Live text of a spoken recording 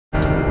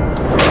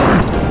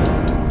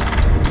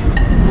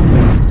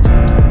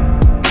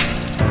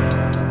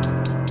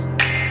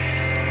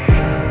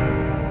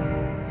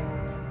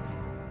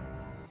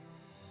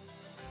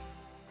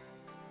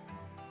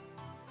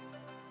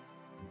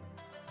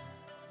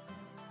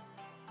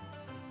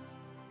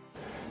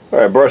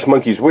Alright, Brush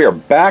Monkeys, we are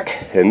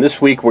back, and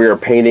this week we are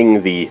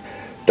painting the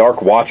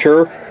Dark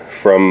Watcher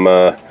from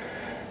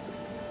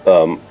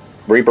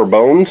Reaper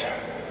Bones.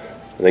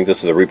 I think this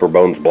is a Reaper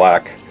Bones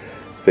black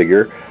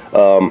figure.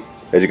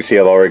 As you can see,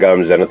 I've already got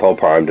him zenithal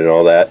primed and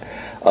all that.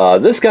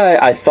 This guy,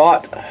 I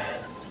thought,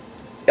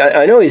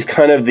 I know he's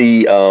kind of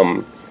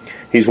the,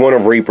 he's one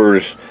of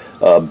Reaper's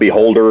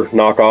Beholder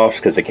knockoffs,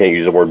 because they can't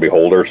use the word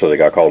Beholder, so they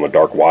got to call him a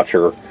Dark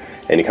Watcher,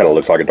 and he kind of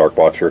looks like a Dark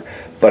Watcher.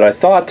 But I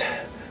thought,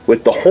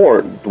 with the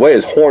horn, the way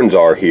his horns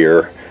are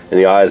here, and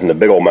the eyes and the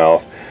big old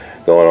mouth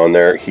going on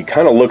there, he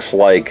kind of looks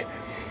like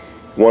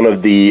one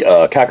of the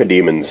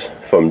cacodemons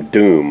from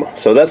Doom.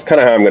 So that's kind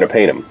of how I'm going to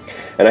paint him.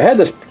 And I had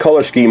this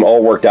color scheme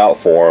all worked out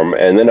for him,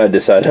 and then I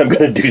decided I'm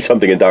going to do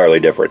something entirely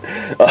different.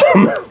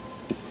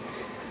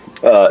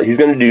 He's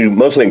going to do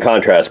mostly in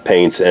contrast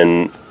paints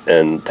and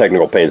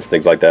technical paints and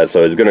things like that,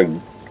 so it's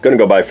going to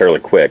go by fairly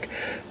quick.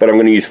 But I'm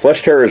going to use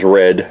Flesh Terror's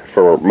Red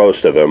for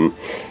most of him,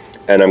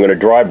 and I'm going to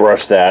dry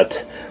brush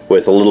that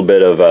with a little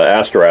bit of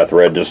Asterath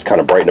Red, just kind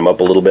of brighten him up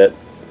a little bit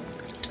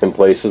in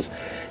places.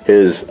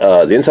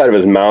 The inside of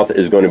his mouth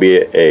is going to be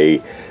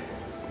a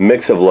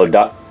mix of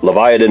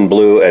Leviathan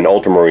Blue and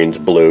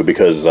Ultramarines Blue,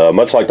 because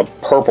much like the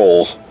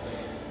purples,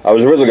 I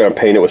was originally going to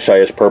paint it with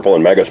Shyest Purple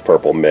and Magus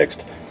Purple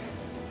mixed.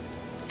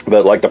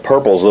 But like the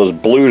purples, those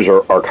blues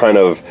are kind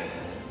of,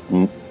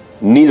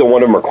 neither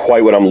one of them are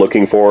quite what I'm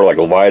looking for. Like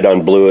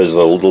Leviathan Blue is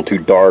a little too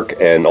dark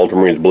and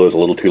Ultramarines Blue is a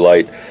little too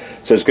light.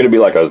 So it's going to be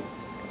like a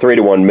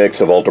 3-to-1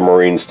 mix of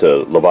Ultramarines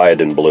to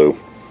Leviathan Blue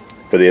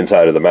for the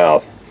inside of the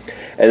mouth.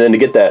 And then to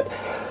get that,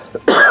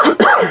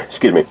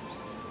 excuse me,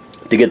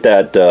 to get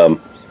that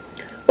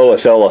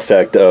OSL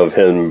effect of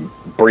him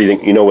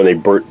breathing, you know, when the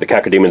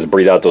cacodemons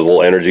breathe out those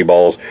little energy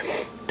balls,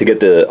 to get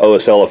the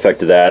OSL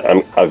effect of that,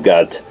 I've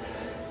got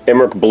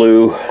Emmerich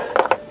Blue,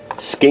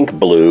 Skink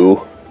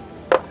Blue,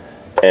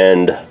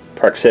 and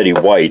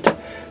Praxetti White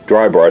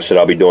dry brush that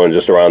I'll be doing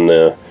just around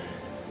the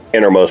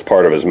innermost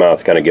part of his mouth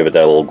to kind of give it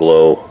that little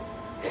glow,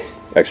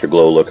 extra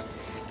glow look.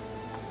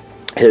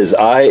 His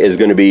eye is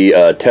going to be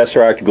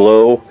Tesseract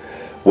Glow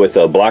with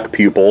a black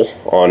pupil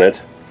on it,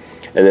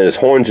 and then his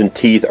horns and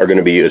teeth are going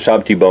to be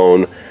Ushabti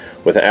Bone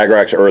with an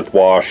Agrax Earth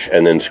Wash,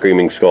 and then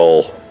Screaming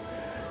Skull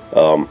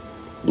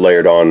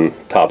layered on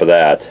top of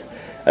that.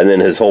 And then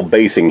his whole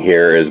basing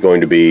here is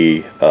going to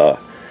be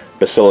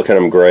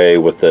Basilicanum Gray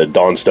with the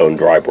Dawnstone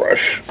dry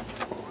brush.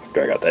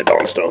 I got that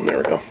Dawnstone, there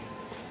we go.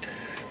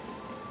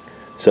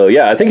 So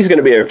yeah, I think he's going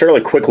to be a fairly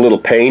quick little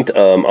paint.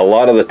 A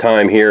lot of the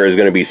time here is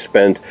going to be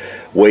spent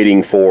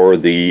waiting for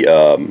the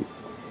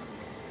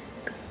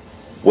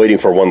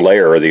one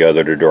layer or the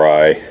other to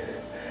dry.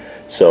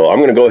 So I'm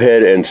going to go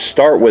ahead and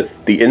start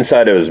with the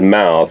inside of his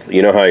mouth.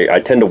 You know how I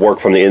tend to work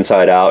from the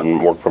inside out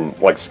and work from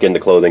like skin to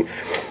clothing.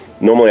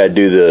 Normally I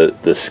do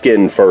the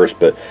skin first,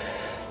 but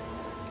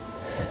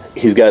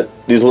he's got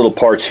these little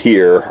parts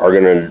here are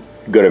going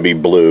to be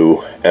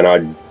blue, and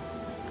I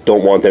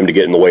don't want them to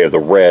get in the way of the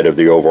red of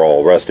the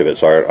overall rest of it,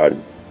 so I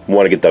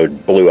want to get the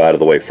blue out of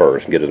the way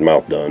first and get his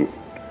mouth done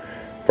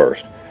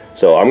first.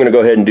 So I'm going to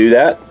go ahead and do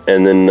that,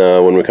 and then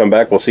when we come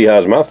back we'll see how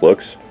his mouth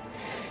looks,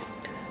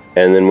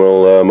 and then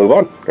we'll move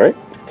on. Alright,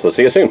 so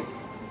see you soon.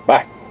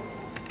 Bye.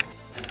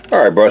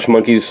 Alright, Brush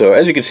Monkeys, so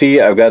as you can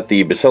see, I've got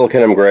the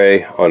Basilicanum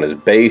Gray on his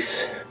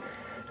base,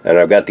 and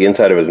I've got the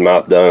inside of his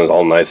mouth done. It's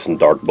all nice and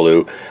dark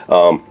blue.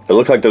 It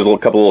looks like there's a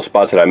couple little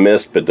spots that I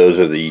missed, but those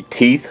are the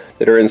teeth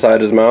that are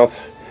inside his mouth.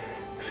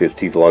 See his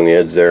teeth along the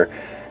edge there.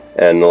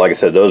 And like I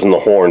said, those and the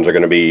horns are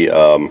going to be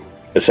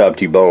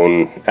Ushabti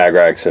Bone,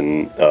 Agrax,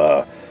 and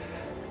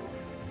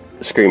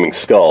Screaming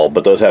Skull,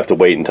 but those have to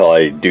wait until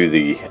I do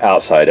the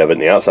outside of it,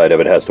 and the outside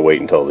of it has to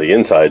wait until the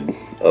inside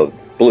of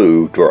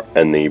blue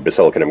and the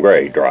Basilicanum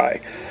Gray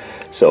dry.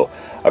 So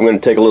I'm going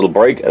to take a little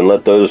break and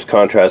let those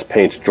contrast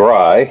paints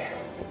dry,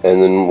 and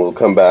then we'll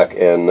come back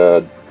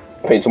and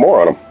paint some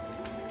more on them.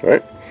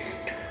 Alright,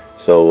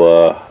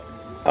 so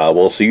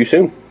we'll see you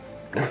soon.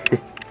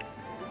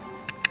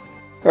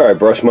 Alright,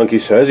 Brush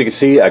Monkeys, so as you can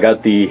see, I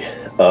got the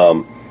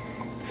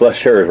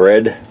Flesh Terror's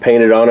Red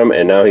painted on him,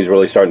 and now he's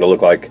really starting to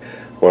look like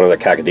one of the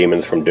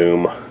cacodemons from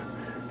Doom.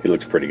 He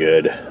looks pretty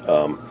good.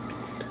 I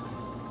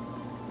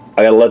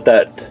gotta let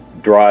that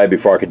dry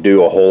before I could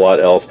do a whole lot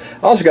else.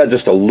 I also got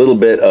just a little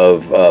bit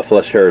of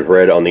Flesh Terror's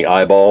Red on the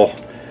eyeball,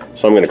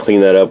 so I'm going to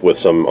clean that up with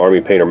some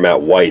Army Painter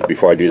Matte White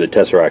before I do the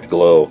Tesseract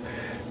Glow.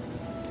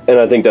 And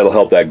I think that'll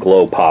help that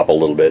glow pop a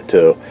little bit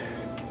too.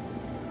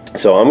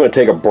 So I'm going to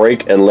take a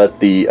break and let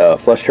the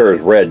Flesh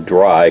Terror's Red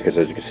dry, because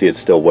as you can see it's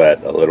still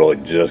wet. I literally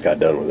just got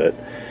done with it.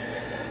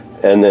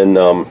 And then,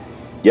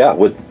 yeah,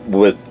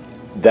 with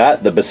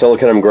that, the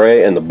Basilicanum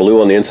Gray and the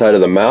blue on the inside of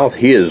the mouth,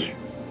 he is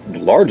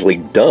largely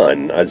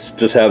done. I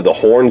just have the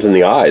horns and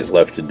the eyes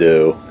left to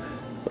do.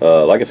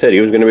 Like I said,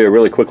 he was going to be a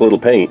really quick little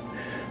paint.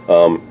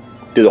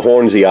 Do the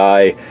horns, the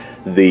eye,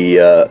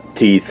 the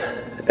teeth,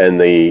 and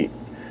the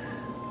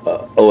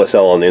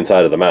OSL on the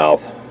inside of the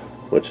mouth,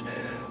 which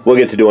we'll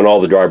get to doing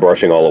all the dry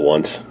brushing all at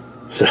once.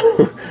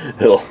 So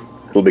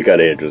It'll be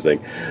kind of interesting.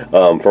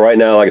 For right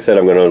now, like I said,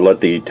 I'm going to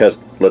let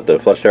the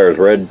flesh tires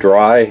red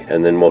dry,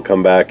 and then we'll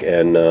come back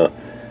and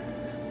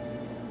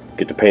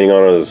get the painting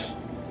on his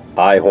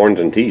eye, horns,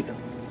 and teeth.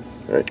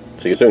 All right,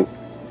 see you soon.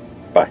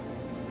 Bye.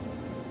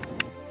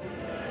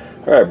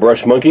 All right,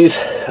 brush monkeys.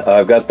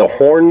 I've got the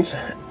horns,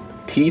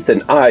 teeth,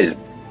 and eye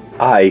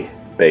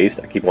based.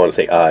 I keep wanting to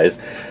say eyes.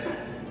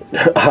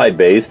 Eye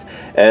based,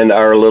 and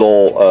our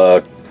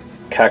little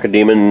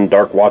Cacodemon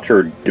Dark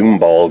Watcher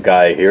Doomball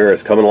guy here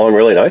is coming along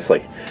really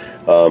nicely.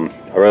 I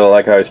really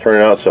like how he's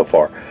turning out so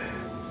far.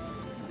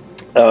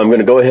 I'm going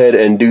to go ahead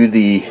and do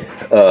the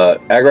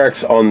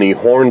Agrax on the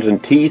horns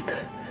and teeth,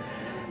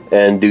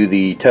 and do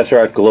the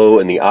Tesseract Glow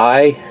in the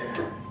eye,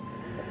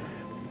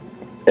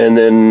 and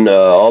then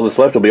all that's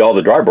left will be all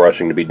the dry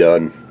brushing to be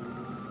done.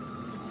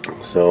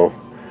 So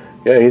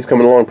yeah, he's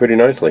coming along pretty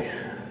nicely.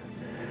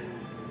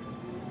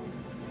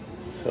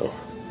 So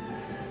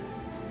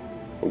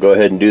we'll go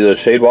ahead and do the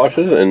shade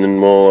washes, and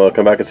then we'll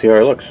come back and see how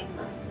it looks.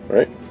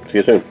 Alright, see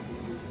you soon.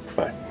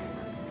 Bye.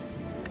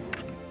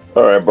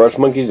 Alright, brush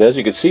monkeys, as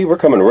you can see, we're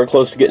coming real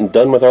close to getting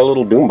done with our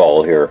little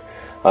Doomball here.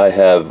 I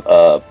have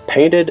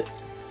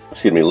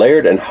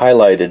layered and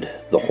highlighted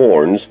the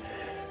horns,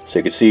 so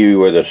you can see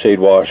where the shade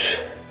wash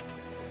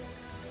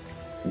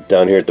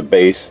down here at the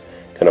base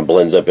kind of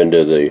blends up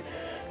into the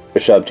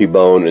Bishop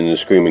T-bone and the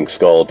Screaming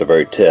Skull at the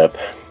very tip.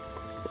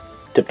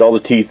 Tipped all the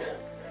teeth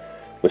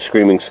with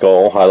Screaming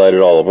Skull,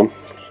 highlighted all of them,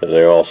 so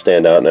they all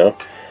stand out now.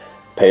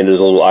 Painted his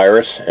little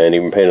iris, and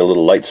even painted a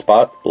little light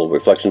spot, a little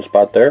reflection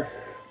spot there.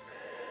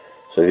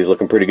 So he's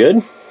looking pretty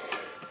good.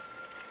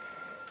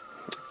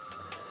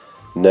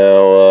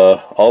 Now,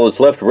 all that's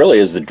left really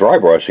is the dry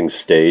brushing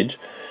stage.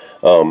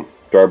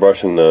 Dry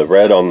brushing the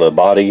red on the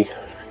body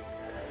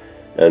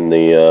and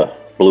the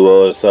blue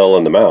OSL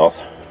in the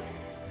mouth.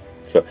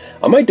 So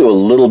I might do a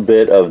little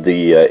bit of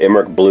the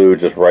Emmerich blue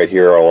just right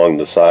here along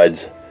the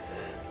sides.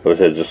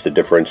 Just to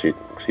differentiate,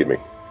 excuse me,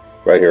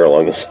 right here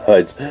along the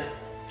sides.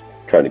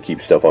 Trying to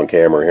keep stuff on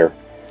camera here.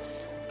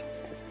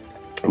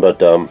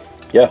 But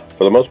yeah,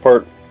 for the most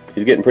part,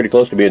 he's getting pretty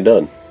close to being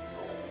done.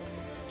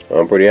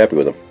 I'm pretty happy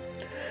with him.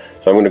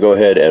 So I'm going to go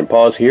ahead and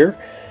pause here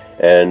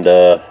and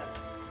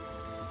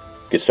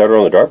get started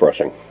on the dry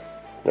brushing.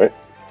 Alright,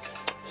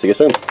 see you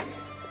soon.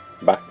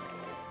 Bye.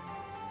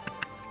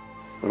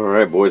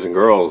 Alright, boys and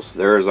girls,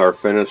 there's our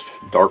finished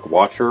Dark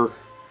Watcher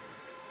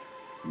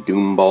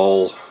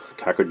Doomball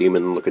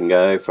Cacodemon looking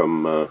guy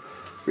from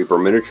Reaper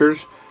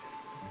Miniatures.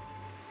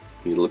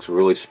 He looks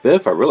really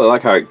spiff. I really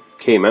like how it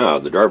came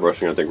out. The dry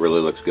brushing, I think,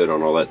 really looks good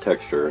on all that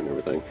texture and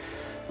everything.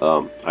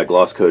 I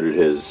gloss coated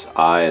his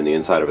eye and the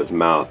inside of his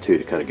mouth too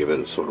to kind of give it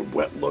a sort of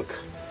wet look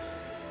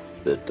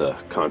that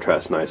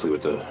contrasts nicely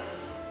with the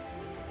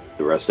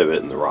rest of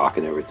it and the rock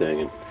and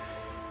everything. And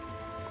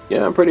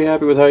yeah, I'm pretty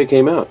happy with how he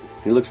came out.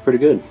 He looks pretty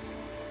good.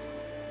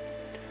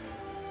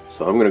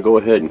 So I'm going to go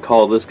ahead and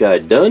call this guy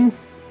done,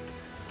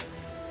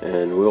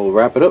 and we'll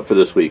wrap it up for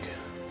this week.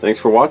 Thanks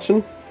for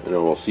watching, and I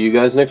will see you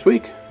guys next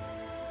week.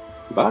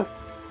 Bye.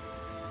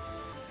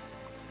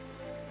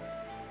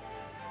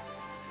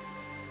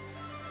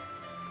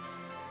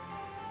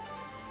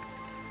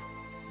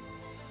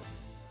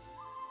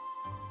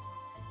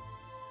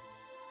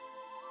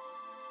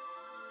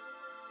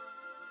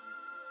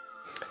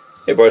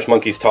 Hey Brush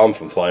Monkeys, Tom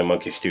from Flying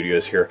Monkey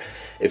Studios here.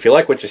 If you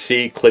like what you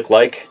see, click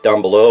like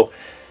down below.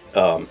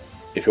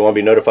 If you want to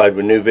be notified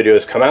when new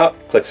videos come out,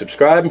 click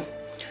subscribe.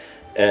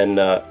 And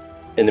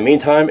in the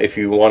meantime, if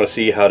you want to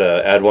see how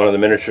to add one of the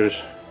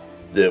miniatures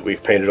that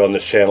we've painted on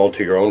this channel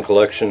to your own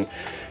collection,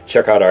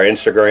 check out our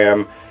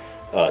Instagram,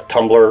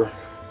 Tumblr,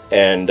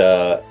 and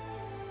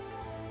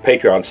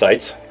Patreon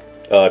sites.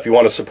 If you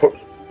want to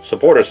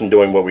support us in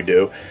doing what we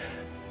do,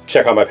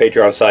 check out my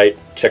Patreon site,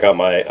 check out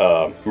my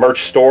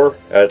merch store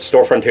at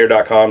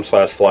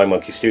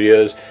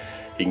storefrontier.com/flymonkeystudios.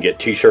 You can get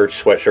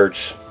t-shirts,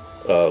 sweatshirts,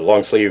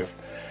 long sleeve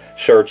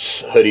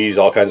shirts, hoodies,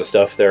 all kinds of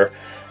stuff there.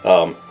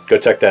 Go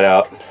check that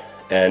out.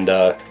 And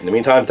in the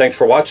meantime, thanks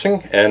for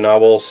watching, and I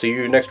will see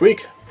you next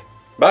week.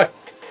 Bye.